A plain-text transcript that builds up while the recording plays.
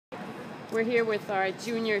We're here with our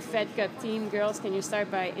junior Fed Cup team. Girls, can you start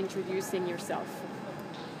by introducing yourself?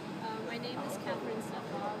 My name is Catherine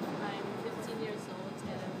Stefan. I'm 15 years old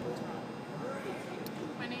and I'm from Toronto.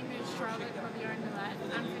 My name is Charlotte Robillard-Millet.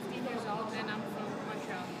 I'm 15 years old and I'm from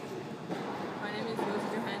Montreal. My name is Rose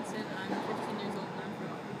Johansson. I'm 15 years old and I'm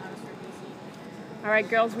from Abbotsford, BC. All right,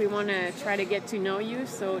 girls, we want to try to get to know you.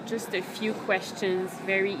 So just a few questions,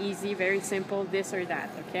 very easy, very simple, this or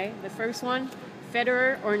that, okay? The first one,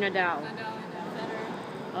 Federer or Nadal?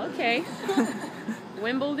 Federer. Okay.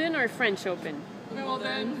 Wimbledon or French Open?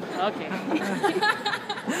 Wimbledon. Okay.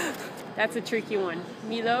 That's a tricky one.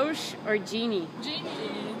 Miloš or Genie?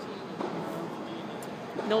 Genie.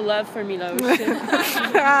 No love for Miloš.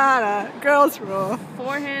 Girls rule.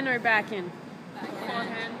 Forehand or backhand?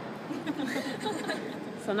 Forehand.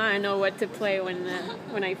 So now I know what to play when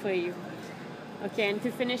I play you. Okay, and to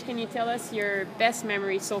finish, can you tell us your best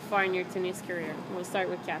memory so far in your tennis career? We'll start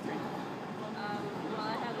with Catherine. Well,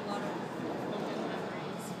 I had a lot of good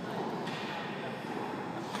memories, but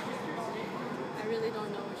I really don't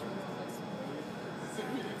know which one's the best one.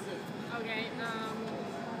 Okay.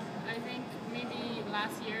 I think maybe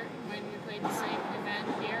last year when we played the same event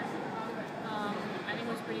here, I think it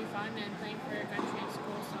was pretty fun and playing for a country in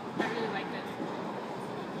school, so I really liked it.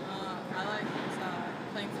 I like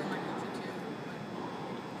playing for my country too.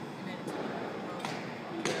 We made it to the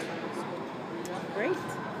world. Great.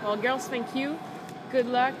 Well, girls, thank you. Good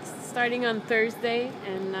luck starting on Thursday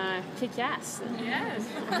and kick ass. Yes.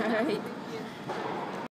 All right.